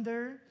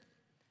wonder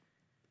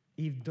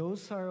if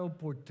those are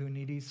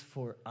opportunities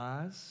for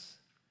us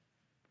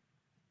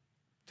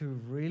to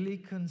really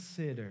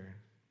consider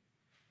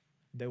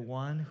the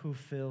one who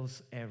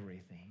fills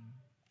everything,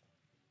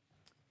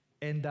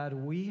 and that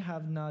we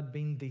have not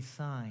been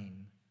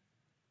designed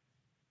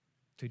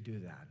to do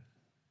that.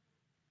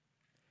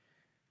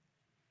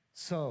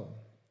 So,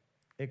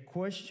 a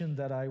question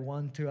that I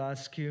want to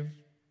ask you: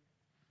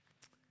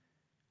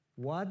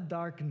 what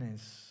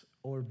darkness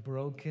or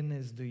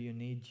brokenness do you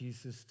need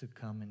Jesus to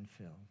come and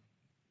fill?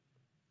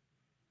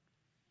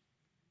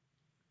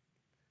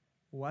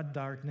 What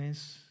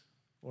darkness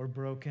or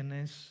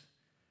brokenness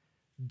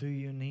do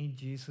you need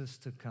Jesus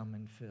to come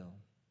and fill?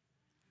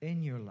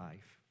 in your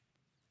life,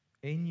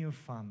 in your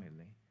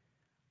family,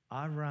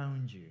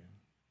 around you.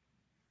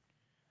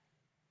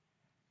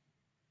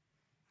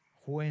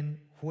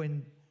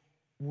 When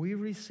we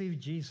receive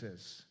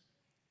Jesus,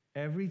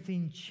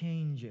 everything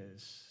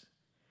changes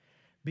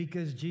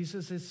because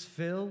Jesus is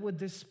filled with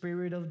the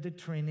Spirit of the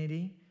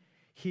Trinity.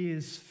 He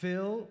is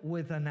filled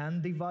with an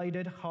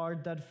undivided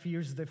heart that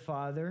fears the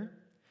Father.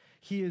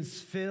 He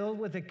is filled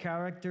with a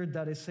character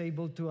that is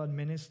able to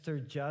administer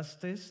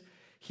justice.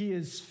 He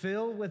is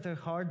filled with a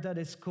heart that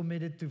is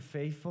committed to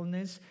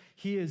faithfulness.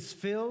 He is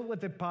filled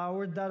with the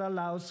power that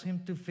allows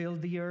him to fill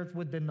the earth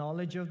with the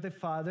knowledge of the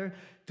Father,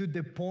 to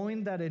the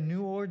point that a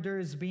new order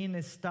is being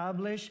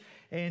established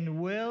and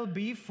will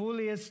be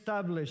fully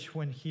established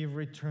when he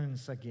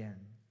returns again.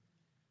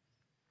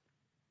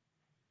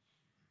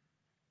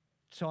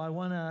 So I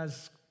want to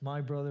ask my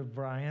brother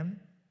Brian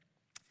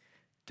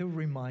to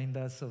remind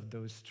us of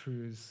those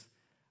truths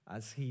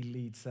as he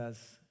leads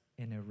us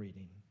in a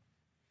reading.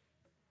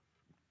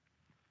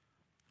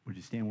 Would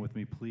you stand with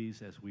me,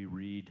 please, as we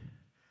read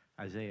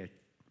Isaiah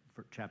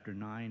chapter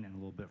 9 and a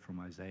little bit from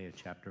Isaiah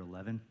chapter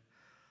 11?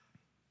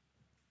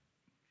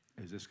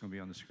 Is this going to be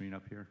on the screen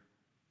up here?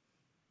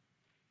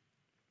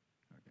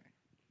 Okay.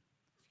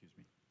 Excuse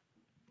me.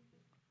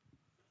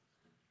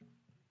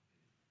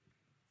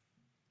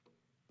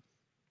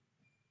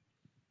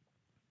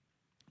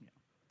 Yeah.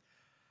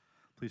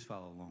 Please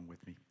follow along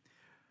with me.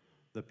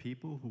 The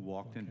people who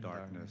walked in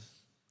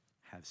darkness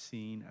have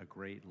seen a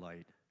great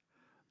light.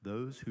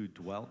 Those who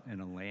dwelt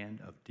in a land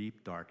of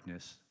deep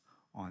darkness,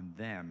 on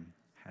them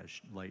has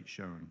light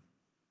shone.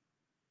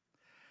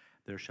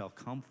 There shall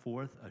come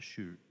forth a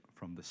shoot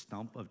from the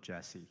stump of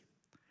Jesse,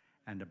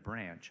 and a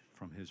branch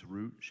from his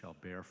root shall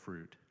bear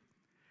fruit.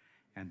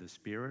 And the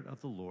Spirit of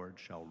the Lord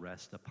shall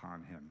rest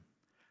upon him,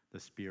 the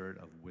Spirit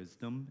of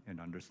wisdom and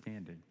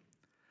understanding,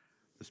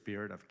 the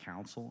Spirit of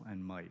counsel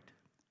and might,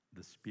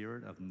 the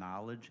Spirit of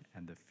knowledge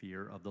and the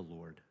fear of the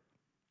Lord.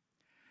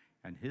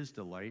 And his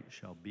delight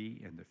shall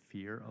be in the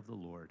fear of the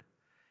Lord.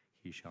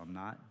 He shall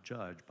not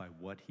judge by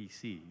what he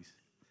sees.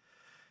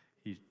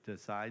 He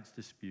decides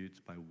disputes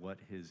by what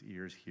his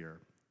ears hear.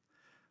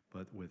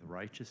 But with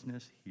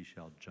righteousness he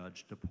shall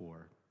judge the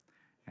poor,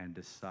 and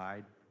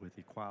decide with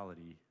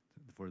equality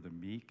for the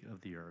meek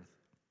of the earth.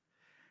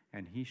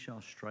 And he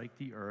shall strike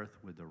the earth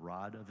with the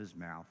rod of his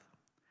mouth,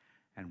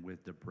 and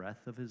with the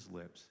breath of his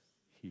lips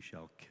he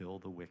shall kill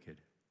the wicked.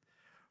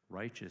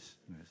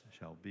 Righteousness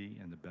shall be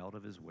in the belt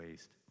of his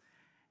waist,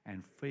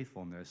 and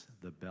faithfulness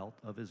the belt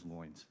of his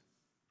loins.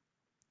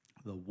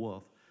 The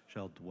wolf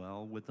shall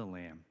dwell with the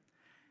lamb,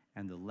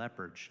 and the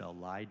leopard shall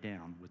lie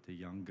down with the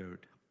young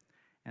goat,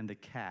 and the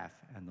calf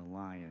and the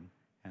lion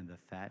and the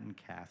fattened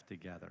calf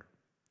together.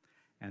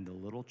 And the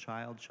little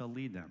child shall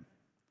lead them.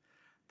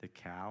 The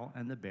cow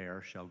and the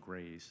bear shall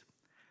graze.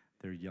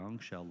 Their young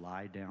shall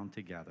lie down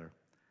together,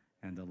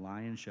 and the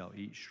lion shall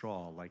eat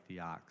straw like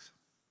the ox.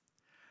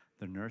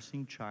 The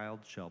nursing child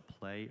shall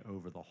play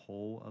over the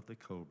hole of the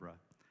cobra,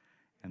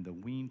 and the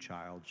weaned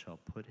child shall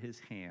put his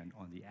hand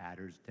on the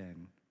adder's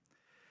den.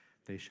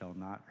 They shall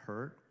not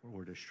hurt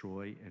or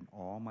destroy in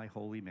all my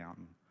holy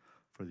mountain,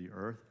 for the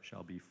earth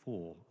shall be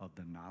full of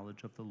the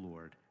knowledge of the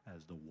Lord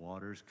as the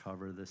waters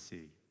cover the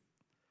sea.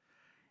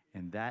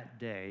 In that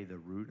day the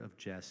root of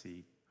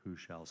Jesse, who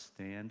shall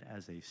stand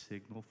as a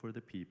signal for the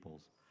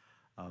peoples,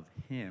 of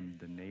him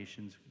the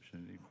nations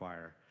should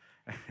inquire,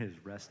 and his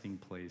resting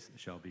place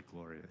shall be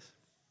glorious.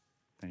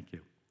 Thank you.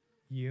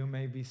 You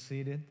may be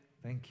seated.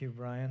 Thank you,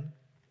 Brian.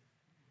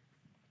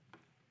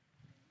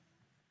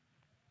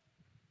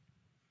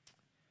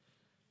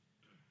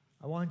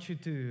 I want you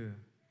to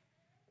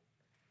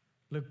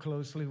look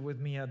closely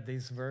with me at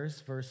this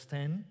verse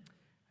 10.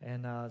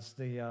 And as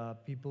the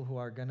people who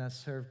are going to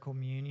serve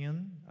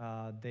communion,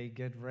 they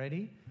get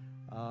ready,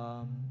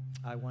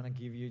 I want to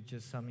give you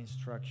just some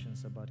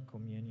instructions about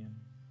communion.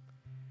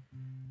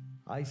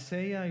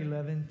 Isaiah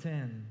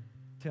 11:10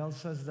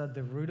 tells us that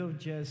the root of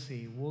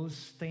Jesse will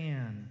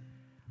stand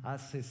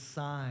as a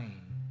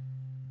sign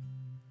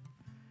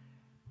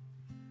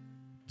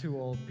to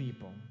all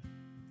people.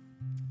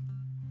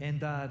 And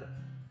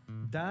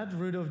that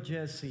root of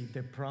Jesse,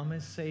 the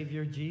promised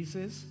Savior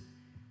Jesus,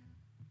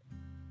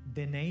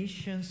 the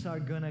nations are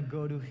going to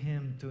go to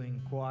him to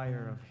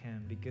inquire of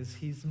him because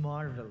he's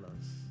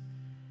marvelous.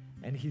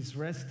 And his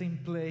resting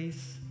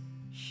place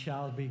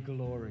shall be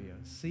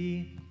glorious.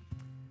 See,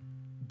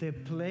 the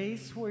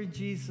place where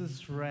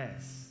Jesus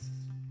rests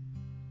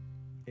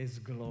is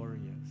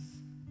glorious.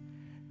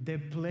 The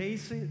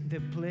place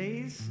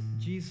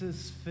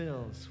Jesus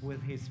fills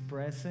with his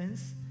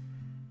presence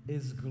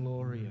is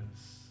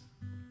glorious.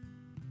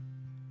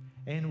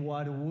 And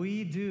what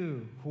we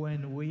do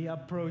when we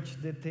approach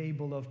the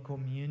table of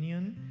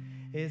communion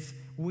is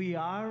we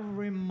are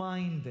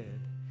reminded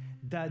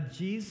that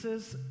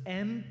Jesus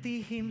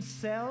emptied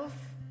himself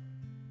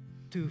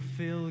to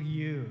fill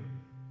you.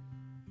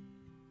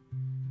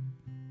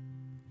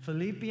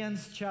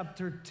 Philippians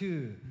chapter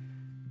 2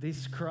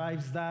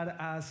 describes that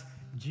as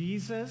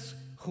Jesus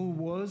who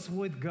was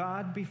with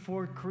God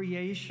before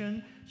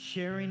creation,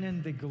 sharing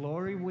in the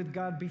glory with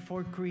God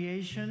before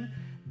creation,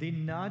 did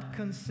not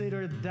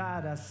consider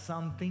that as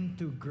something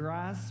to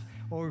grasp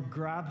or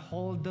grab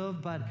hold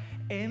of, but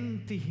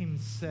empty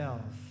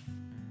himself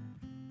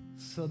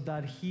so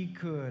that he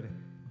could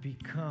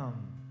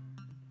become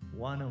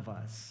one of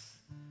us,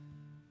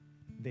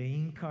 the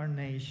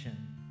incarnation.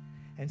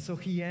 And so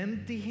he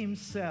emptied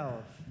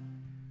himself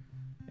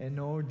in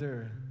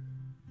order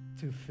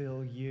to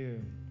fill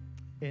you,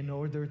 in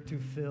order to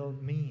fill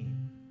me.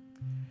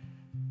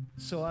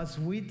 So as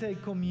we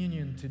take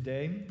communion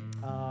today,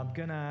 I'm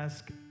going to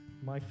ask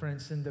my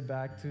friends in the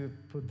back to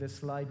put the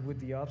slide with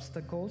the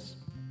obstacles.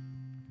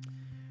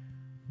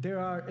 There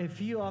are a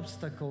few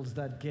obstacles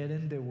that get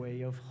in the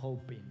way of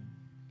hoping.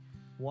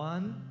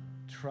 One,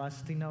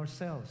 trusting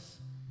ourselves.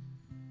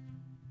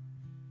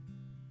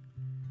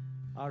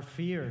 Our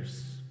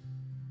fears.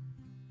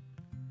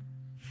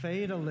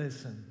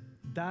 Fatalism.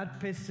 That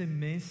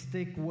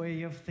pessimistic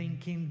way of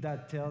thinking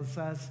that tells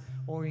us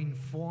or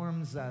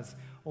informs us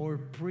or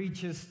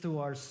preaches to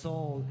our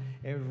soul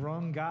a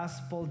wrong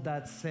gospel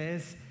that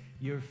says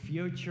your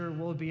future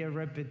will be a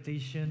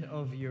repetition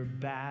of your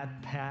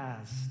bad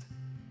past.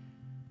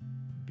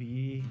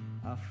 Be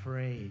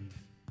afraid.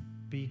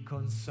 Be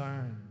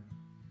concerned.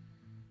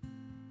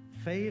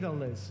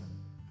 Fatalism.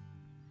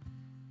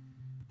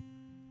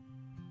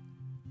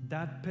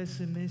 That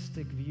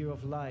pessimistic view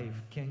of life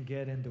can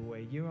get in the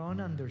way. Your own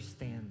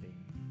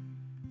understanding,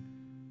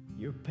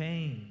 your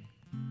pain,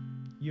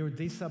 your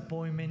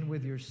disappointment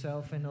with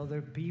yourself and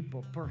other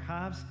people.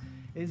 Perhaps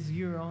it's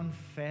your own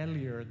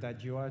failure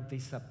that you are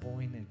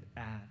disappointed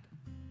at.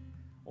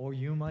 Or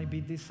you might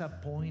be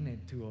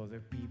disappointed to other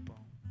people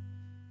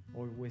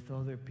or with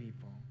other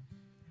people.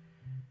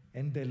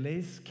 And the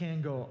list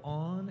can go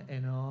on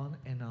and on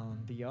and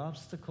on. The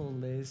obstacle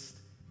list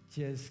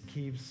just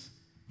keeps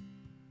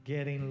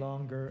getting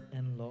longer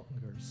and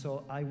longer.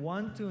 So I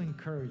want to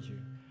encourage you,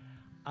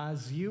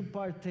 as you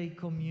partake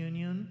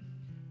communion,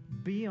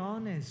 be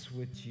honest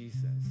with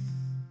Jesus.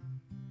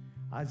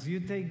 As you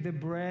take the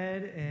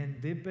bread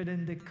and dip it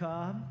in the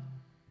cup,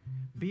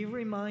 be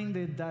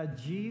reminded that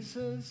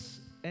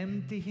Jesus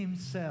emptied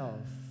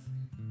himself,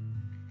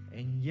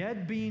 and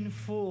yet being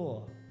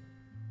full,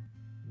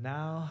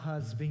 now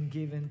has been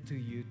given to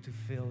you to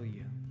fill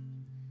you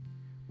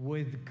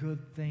with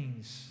good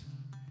things,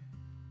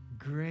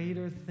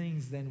 greater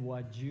things than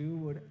what you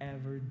would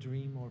ever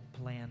dream or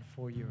plan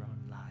for your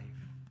own life.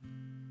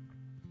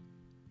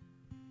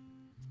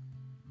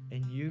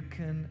 And you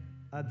can,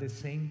 at the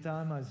same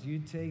time as you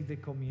take the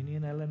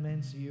communion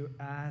elements, you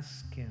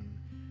ask him,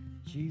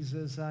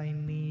 Jesus, I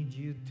need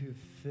you to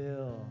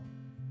fill.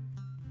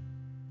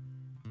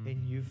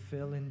 And you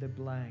fill in the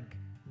blank,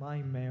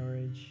 my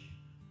marriage,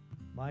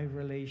 my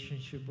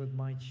relationship with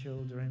my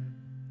children,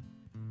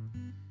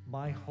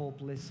 my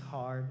hopeless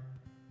heart.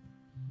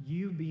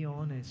 You be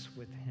honest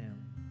with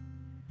him.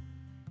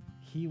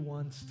 He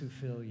wants to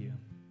fill you.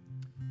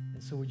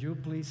 And so would you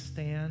please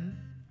stand?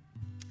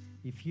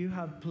 If you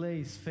have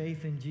placed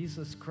faith in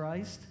Jesus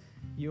Christ,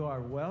 you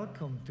are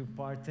welcome to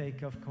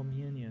partake of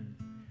communion.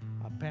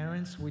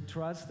 Parents, we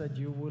trust that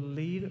you will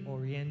lead,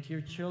 orient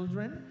your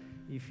children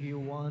if you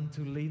want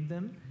to lead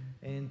them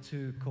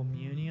into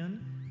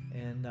communion,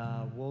 and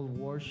we'll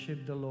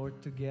worship the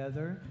Lord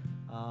together.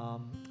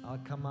 I'll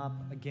come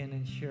up again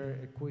and share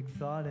a quick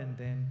thought, and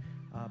then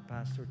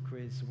Pastor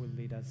Chris will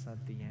lead us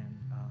at the end.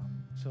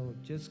 So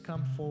just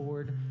come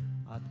forward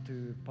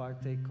to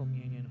partake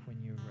communion when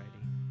you're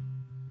ready.